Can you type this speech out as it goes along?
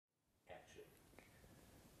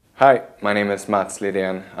Hi, my name is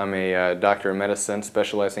Liden. I'm a doctor of medicine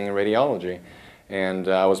specializing in radiology, and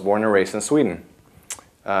I was born and raised in Sweden.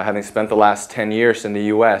 Having spent the last 10 years in the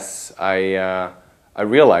US, I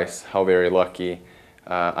realized how very lucky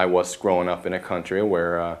I was growing up in a country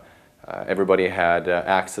where everybody had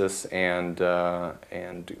access and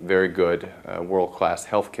very good world-class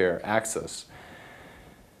healthcare access.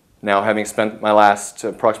 Now, having spent my last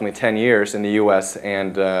approximately 10 years in the US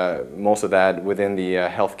and most of that within the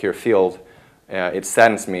healthcare field, it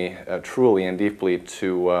saddens me truly and deeply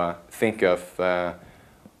to think of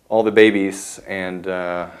all the babies and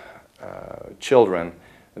children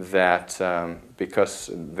that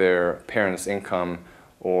because their parents' income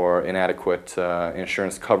or inadequate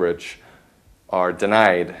insurance coverage are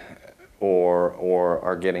denied or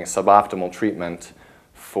are getting suboptimal treatment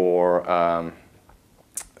for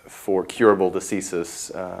curable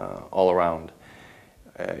diseases all around.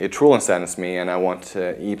 It truly saddens me, and I want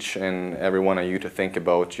each and every one of you to think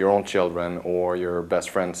about your own children or your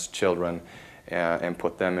best friend's children and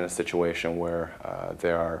put them in a situation where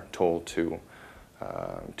they are told to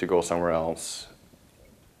go somewhere else.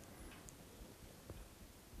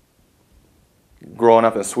 Growing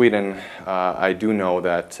up in Sweden, I do know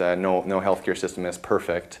that no healthcare system is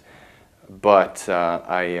perfect. But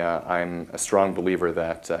I'm a strong believer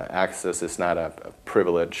that access is not a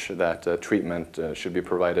privilege, that treatment should be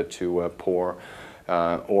provided to poor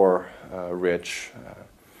or rich.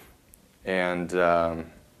 And a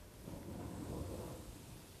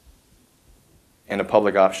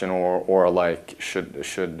public option or alike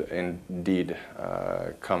should indeed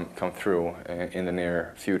come through in the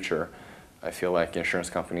near future. I feel like insurance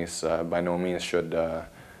companies by no means should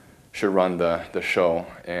run the show,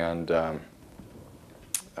 and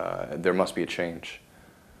there must be a change.